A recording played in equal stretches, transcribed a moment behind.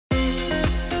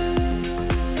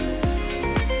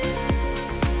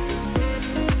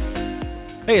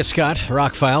Hey, it's Scott,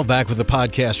 ROCKFILE, back with the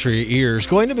podcast for your ears.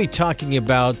 Going to be talking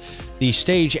about the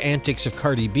stage antics of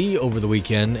Cardi B over the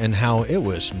weekend and how it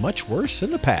was much worse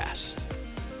in the past.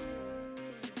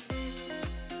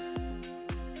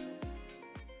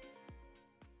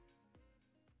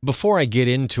 Before I get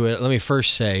into it, let me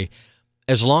first say,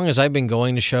 as long as I've been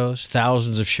going to shows,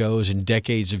 thousands of shows in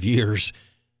decades of years,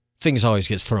 things always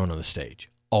get thrown on the stage.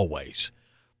 Always.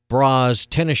 Bras,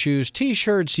 tennis shoes,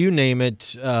 T-shirts, you name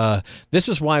it. This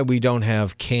is why we don't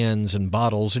have cans and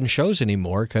bottles in shows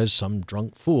anymore, because some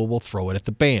drunk fool will throw it at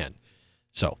the band.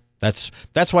 So that's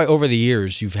why over the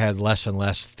years you've had less and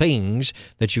less things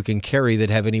that you can carry that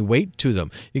have any weight to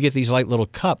them. You get these light little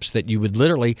cups that you would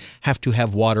literally have to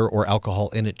have water or alcohol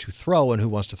in it to throw, and who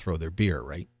wants to throw their beer,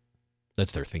 right?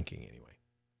 That's their thinking anyway.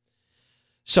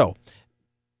 So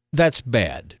that's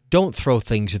bad. Don't throw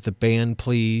things at the band,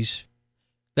 please.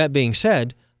 That being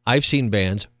said, I've seen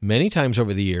bands many times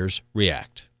over the years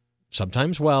react.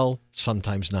 Sometimes well,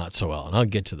 sometimes not so well. And I'll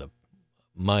get to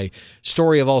my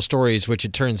story of all stories, which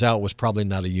it turns out was probably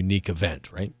not a unique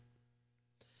event, right?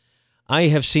 I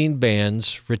have seen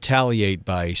bands retaliate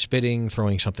by spitting,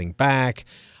 throwing something back.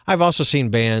 I've also seen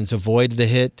bands avoid the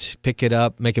hit, pick it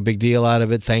up, make a big deal out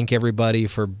of it, thank everybody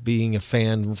for being a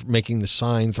fan, making the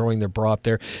sign, throwing their bra up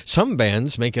there. Some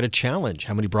bands make it a challenge.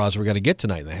 How many bras are we going to get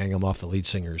tonight? And they hang them off the lead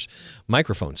singer's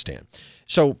microphone stand.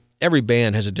 So every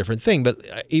band has a different thing, but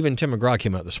even Tim McGraw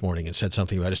came out this morning and said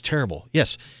something about it's terrible.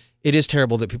 Yes, it is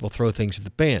terrible that people throw things at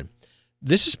the band.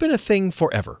 This has been a thing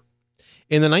forever.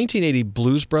 In the 1980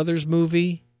 Blues Brothers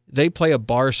movie, they play a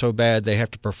bar so bad they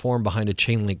have to perform behind a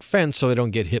chain link fence so they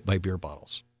don't get hit by beer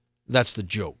bottles. That's the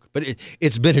joke. But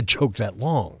it's been a joke that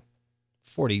long,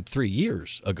 43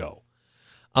 years ago.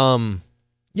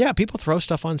 Yeah, people throw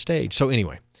stuff on stage. So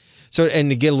anyway, and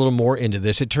to get a little more into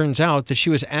this, it turns out that she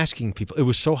was asking people, it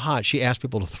was so hot, she asked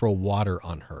people to throw water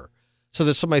on her so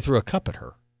that somebody threw a cup at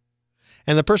her.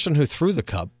 And the person who threw the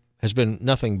cup has been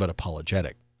nothing but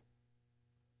apologetic.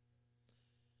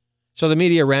 So the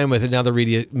media ran with it. Now the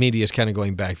media is kind of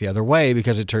going back the other way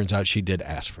because it turns out she did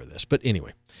ask for this. But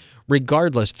anyway,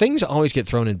 regardless, things always get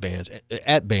thrown at bands,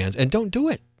 and don't do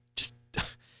it.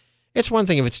 It's one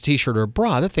thing if it's a T-shirt or a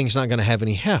bra. That thing's not going to have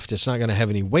any heft. It's not going to have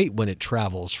any weight when it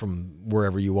travels from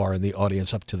wherever you are in the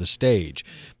audience up to the stage.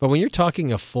 But when you're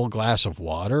talking a full glass of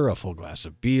water, a full glass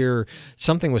of beer,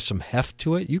 something with some heft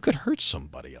to it, you could hurt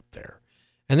somebody up there.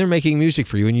 And they're making music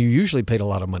for you, and you usually paid a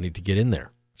lot of money to get in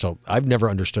there. So I've never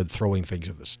understood throwing things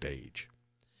at the stage.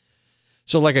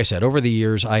 So like I said, over the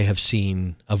years, I have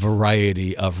seen a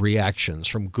variety of reactions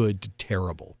from good to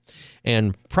terrible,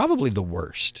 and probably the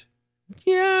worst.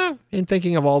 Yeah, in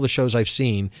thinking of all the shows I've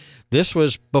seen, this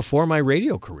was before my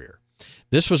radio career.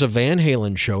 This was a Van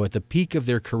Halen show at the peak of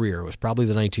their career. It was probably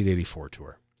the 1984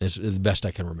 tour, is the best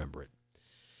I can remember it.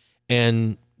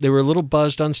 And they were a little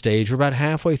buzzed on stage. We're about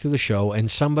halfway through the show,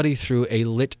 and somebody threw a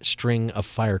lit string of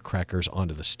firecrackers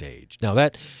onto the stage. Now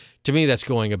that, to me, that's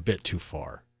going a bit too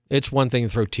far. It's one thing to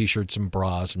throw T-shirts and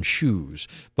bras and shoes,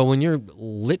 but when you're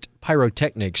lit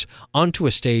pyrotechnics onto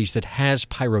a stage that has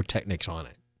pyrotechnics on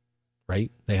it,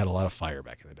 right? They had a lot of fire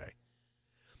back in the day.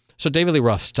 So David Lee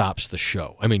Roth stops the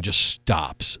show. I mean, just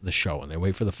stops the show, and they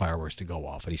wait for the fireworks to go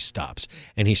off, and he stops,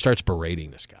 and he starts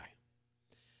berating this guy.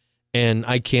 And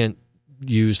I can't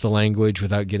use the language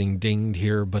without getting dinged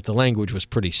here, but the language was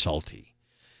pretty salty.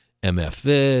 MF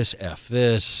this, F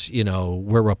this,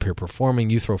 we're up here performing.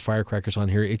 You throw firecrackers on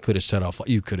here. It could have set off.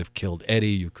 You could have killed Eddie.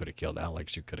 You could have killed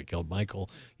Alex. You could have killed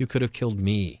Michael. You could have killed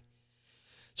me.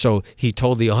 So he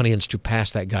told the audience to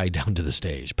pass that guy down to the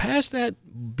stage. Pass that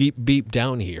beep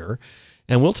down here,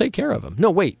 and we'll take care of him. No,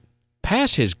 wait.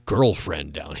 Pass his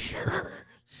girlfriend down here.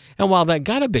 And while that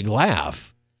got a big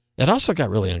laugh, it also got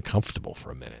really uncomfortable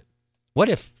for a minute. What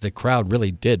if the crowd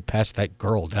really did pass that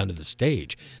girl down to the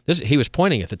stage? He was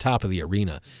pointing at the top of the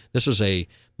arena. This was a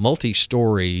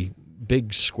multi-story,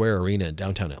 big square arena in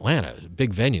downtown Atlanta. It was a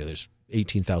big venue. There's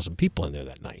 18,000 people in there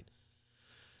that night.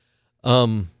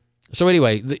 So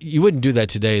anyway, you wouldn't do that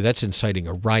today. That's inciting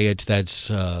a riot. That's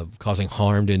causing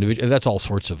harm to individuals. That's all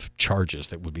sorts of charges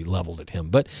that would be leveled at him.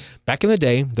 But back in the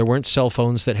day, there weren't cell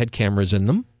phones that had cameras in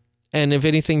them. And if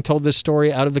anything told this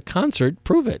story out of the concert,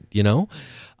 prove it,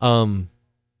 And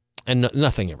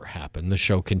nothing ever happened. The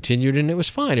show continued, and it was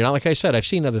fine. And like I said, I've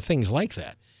seen other things like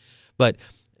that. But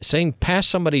saying, pass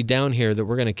somebody down here that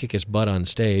we're going to kick his butt on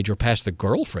stage, or pass the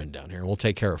girlfriend down here and we'll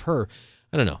take care of her,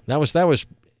 I don't know. That was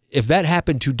if that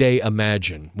happened today,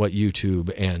 imagine what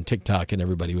YouTube and TikTok and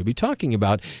everybody would be talking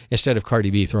about instead of Cardi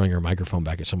B throwing her microphone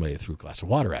back at somebody that threw a glass of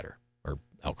water at her or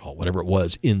alcohol, whatever it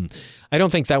was in. I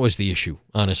don't think that was the issue,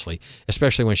 honestly,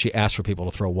 especially when she asked for people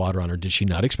to throw water on her. Did she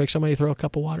not expect somebody to throw a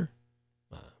cup of water?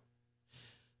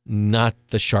 Not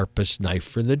the sharpest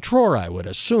knife in the drawer, I would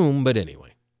assume, but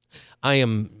anyway. I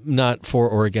am not for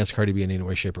or against Cardi B in any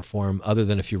way, shape, or form, other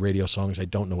than a few radio songs. I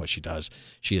don't know what she does.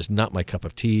 She is not my cup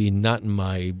of tea, not in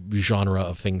my genre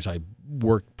of things I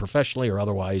work professionally or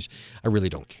otherwise. I really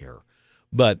don't care.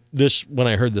 But this, when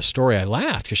I heard the story, I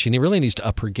laughed because she really needs to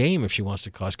up her game if she wants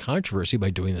to cause controversy by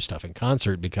doing this stuff in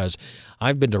concert, because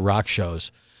I've been to rock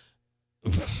shows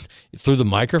through the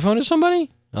microphone of somebody.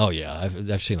 Oh, yeah,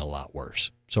 I've seen a lot worse.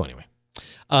 So anyway,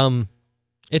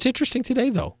 it's interesting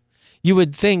today, though. You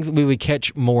would think that we would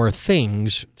catch more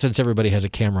things since everybody has a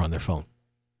camera on their phone.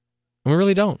 And we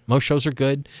really don't. Most shows are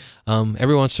good.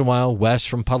 Every once in a while, Wes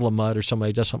from Puddle of Mud or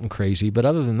somebody does something crazy. But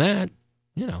other than that,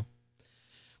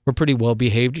 we're pretty well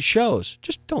behaved at shows.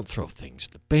 Just don't throw things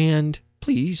at the band,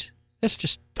 please. That's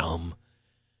just dumb.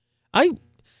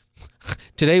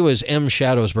 Today was M.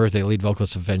 Shadow's birthday, lead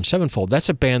vocalist of Avenged Sevenfold. That's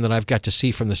a band that I've got to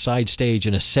see from the side stage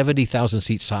in a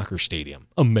 70,000-seat soccer stadium.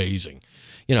 Amazing.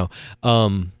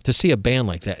 To see a band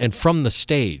like that and from the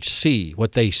stage see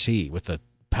what they see with the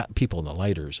people and the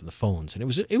lighters and the phones. And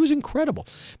it was incredible.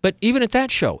 But even at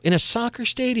that show, in a soccer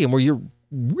stadium where you're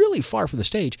really far from the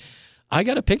stage, I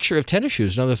got a picture of tennis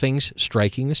shoes and other things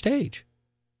striking the stage.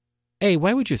 A,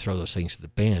 why would you throw those things at the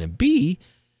band? And B,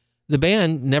 the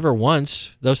band never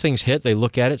once, those things hit, they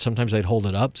look at it. Sometimes they'd hold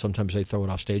it up. Sometimes they'd throw it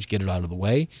off stage, get it out of the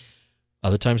way.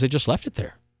 Other times they just left it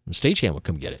there. The stagehand would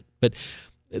come get it. But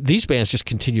these bands just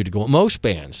continue to go. Most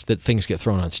bands that things get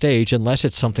thrown on stage, unless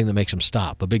it's something that makes them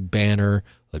stop, a big banner,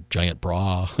 a giant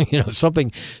bra,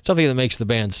 something that makes the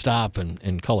band stop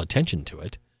and call attention to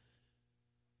it.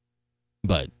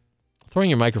 But throwing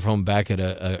your microphone back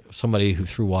at somebody who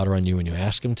threw water on you when you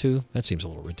asked him to, that seems a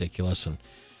little ridiculous. And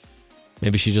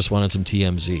maybe she just wanted some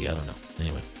TMZ. I don't know.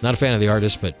 Anyway, not a fan of the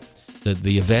artist, but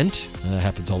the event, that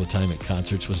happens all the time at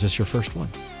concerts. Was this your first one?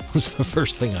 Was the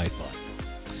first thing I thought.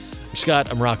 I'm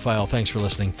Scott, I'm ROCKFILE. Thanks for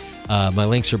listening. My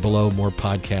links are below. More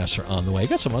podcasts are on the way. I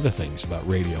got some other things about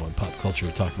radio and pop culture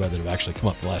to talk about that have actually come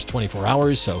up in the last 24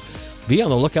 hours, so be on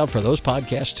the lookout for those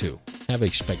podcasts too. Have a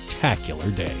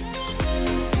spectacular day.